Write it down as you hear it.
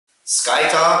Sky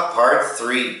Talk Part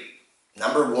 3.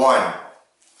 Number 1.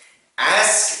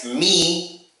 Ask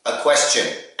me a question.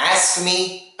 Ask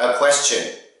me a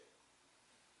question.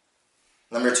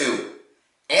 Number 2.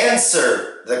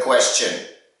 Answer the question.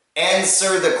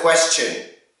 Answer the question.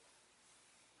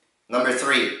 Number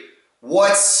 3.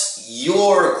 What's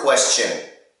your question?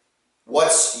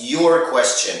 What's your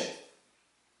question?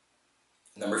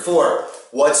 Number 4.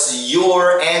 What's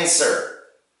your answer?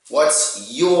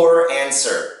 What's your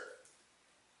answer?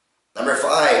 Number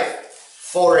 5.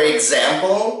 For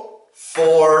example.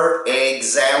 For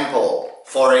example.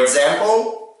 For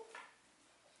example.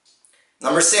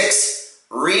 Number 6.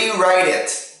 Rewrite it.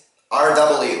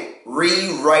 RW.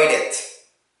 Rewrite it.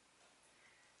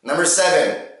 Number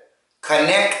 7.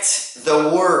 Connect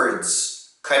the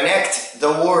words. Connect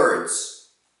the words.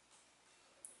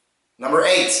 Number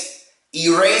 8.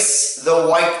 Erase the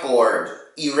whiteboard.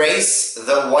 Erase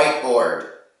the whiteboard.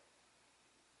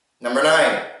 Number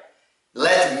 9.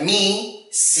 Let me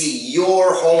see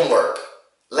your homework.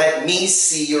 Let me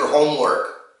see your homework.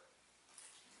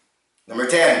 Number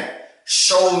 10.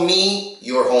 Show me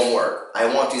your homework.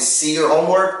 I want to see your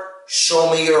homework. Show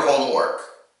me your homework.